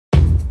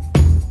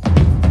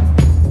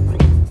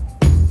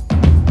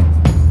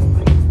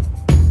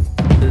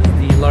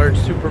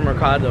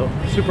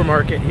Supermercado,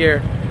 supermarket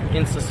here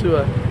in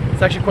Sosua.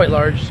 It's actually quite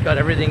large. It's got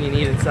everything you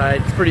need inside.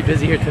 It's pretty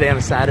busy here today on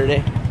a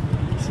Saturday.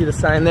 See the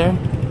sign there?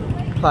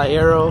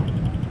 Playero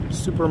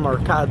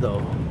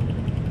Supermercado.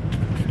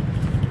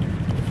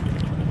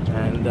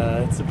 And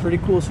it's a pretty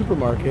cool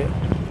supermarket.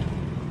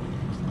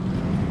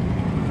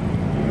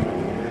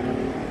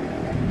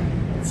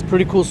 It's a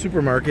pretty cool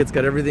supermarket. It's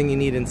got everything you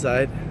need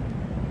inside.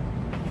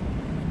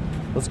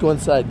 Let's go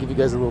inside, give you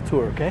guys a little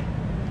tour, okay?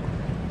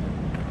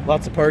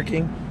 Lots of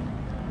parking.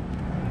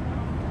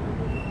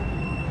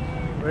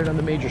 Right on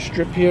the major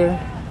strip here.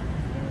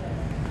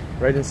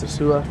 Right in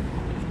Sosua.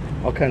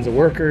 All kinds of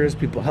workers,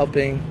 people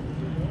helping,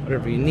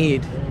 whatever you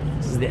need.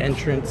 This is the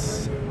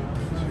entrance.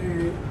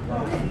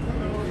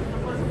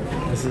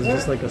 This is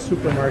just like a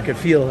supermarket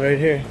feel right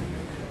here.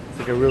 It's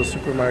like a real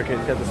supermarket.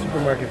 It's got the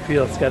supermarket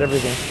feel. It's got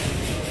everything.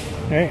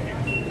 All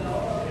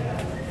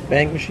right.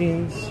 Bank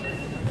machines.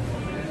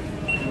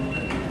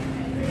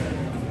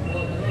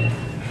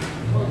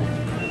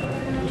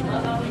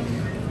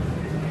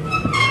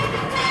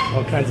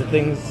 All kinds of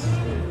things.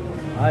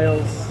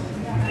 Aisles.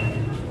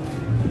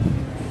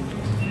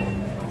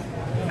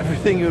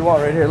 Everything you would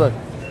want right here, look.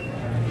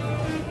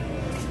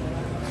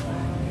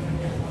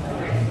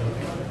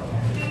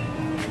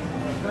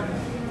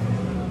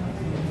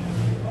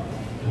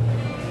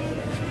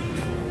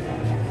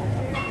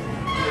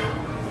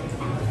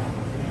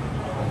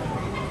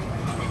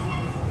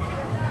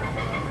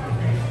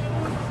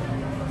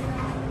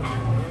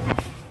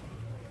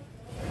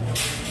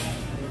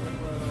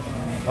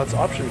 Lots of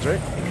options,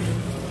 right?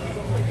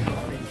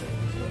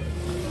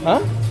 Huh?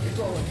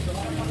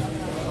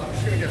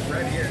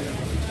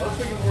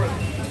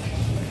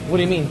 What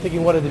do you mean?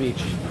 Thinking what at the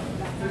beach?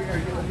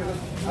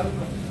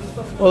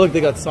 Oh look,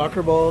 they got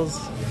soccer balls.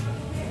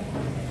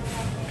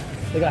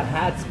 They got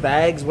hats,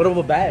 bags. What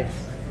about bags?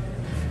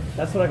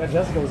 That's what I got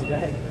Jessica, was a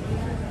bag.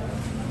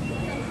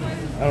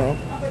 I don't know.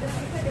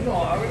 No,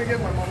 I'm gonna get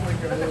my mom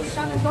like a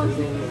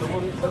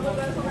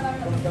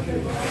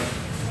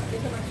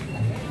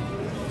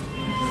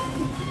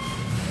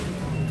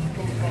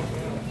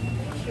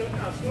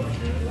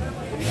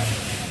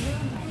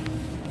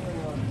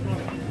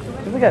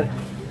They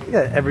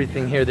got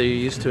everything here that you're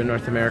used to in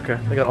North America.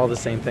 They got all the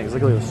same things.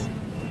 Look at this.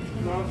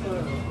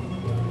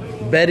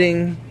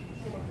 Bedding.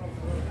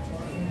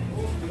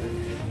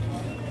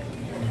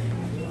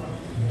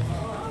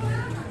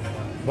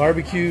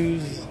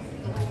 Barbecues.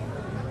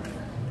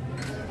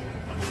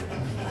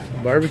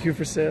 Barbecue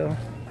for sale.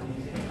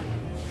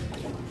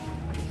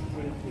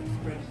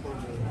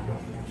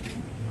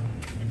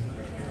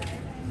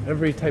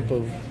 Every type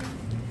of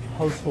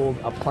household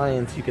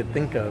appliance you could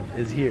think of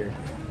is here.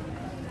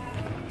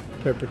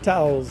 Paper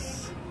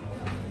towels,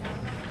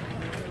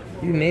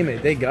 you name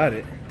it, they got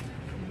it.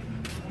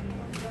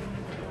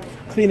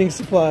 Cleaning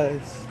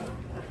supplies.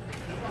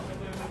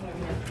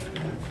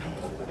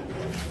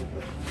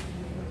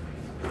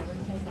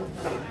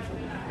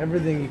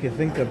 Everything you can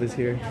think of is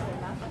here.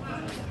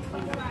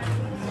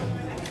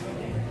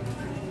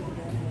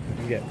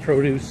 You get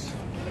produce.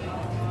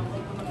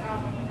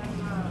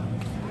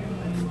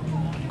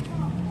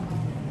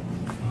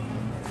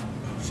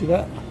 See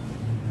that?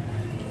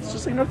 It's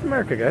just like North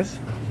America, guys.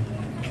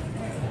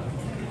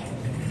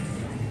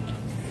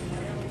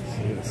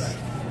 See this.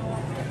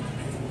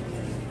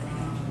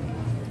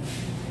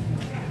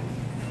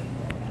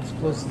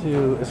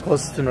 As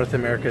close to North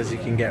America as you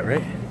can get,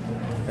 right?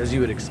 As you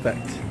would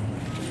expect.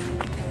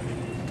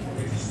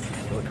 Just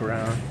look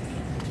around.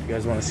 You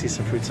guys want to see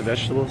some fruits and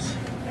vegetables?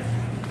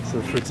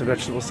 So the fruits and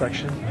vegetables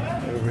section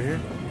right over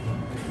here,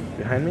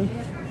 behind me.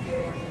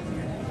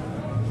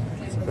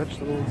 Some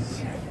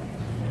vegetables.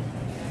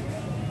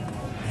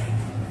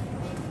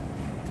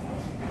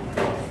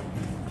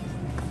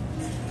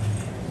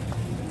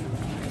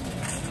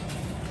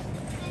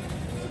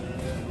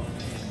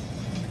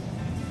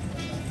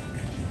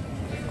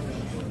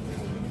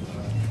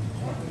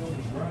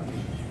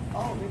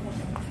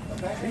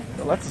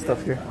 Lots of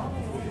stuff here.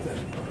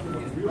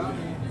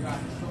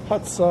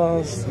 Hot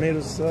sauce,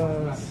 tomato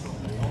sauce,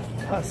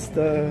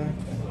 pasta,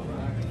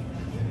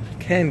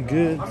 canned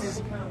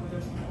goods,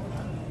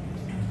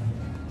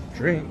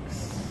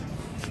 drinks,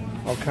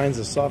 all kinds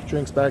of soft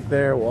drinks back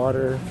there,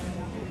 water.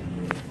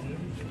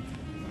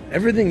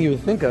 Everything you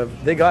would think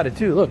of, they got it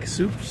too. Look,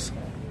 soups.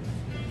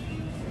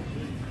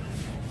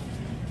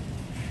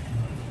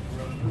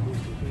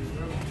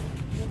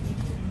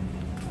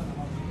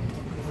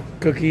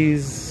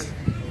 Cookies,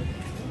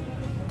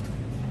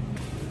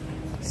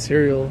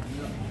 cereal,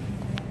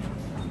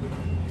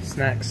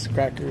 snacks,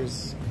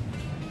 crackers.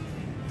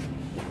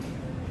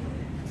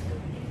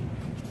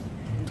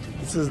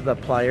 This is the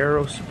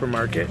Playero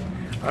Supermarket.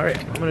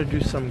 Alright, I'm gonna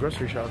do some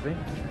grocery shopping.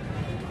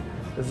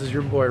 This is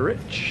your boy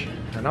Rich,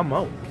 and I'm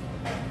out.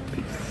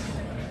 Peace.